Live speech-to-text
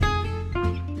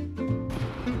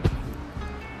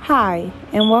Hi,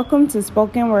 and welcome to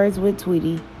Spoken Words with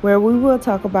Tweety, where we will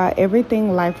talk about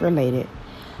everything life related.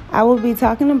 I will be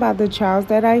talking about the trials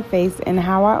that I faced and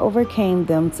how I overcame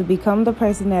them to become the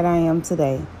person that I am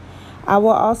today. I will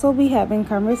also be having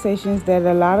conversations that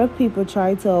a lot of people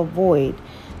try to avoid,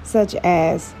 such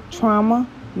as trauma,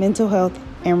 mental health,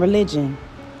 and religion.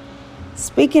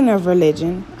 Speaking of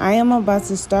religion, I am about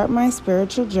to start my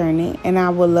spiritual journey, and I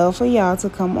would love for y'all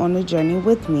to come on the journey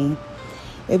with me.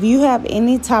 If you have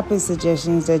any topic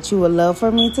suggestions that you would love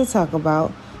for me to talk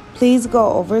about, please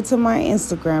go over to my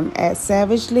Instagram at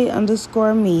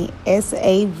savagely_me,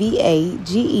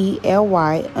 SAVAGELY_MEH,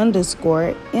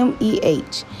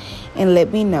 and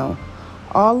let me know.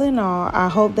 All in all, I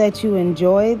hope that you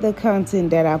enjoy the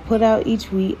content that I put out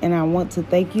each week, and I want to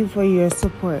thank you for your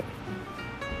support.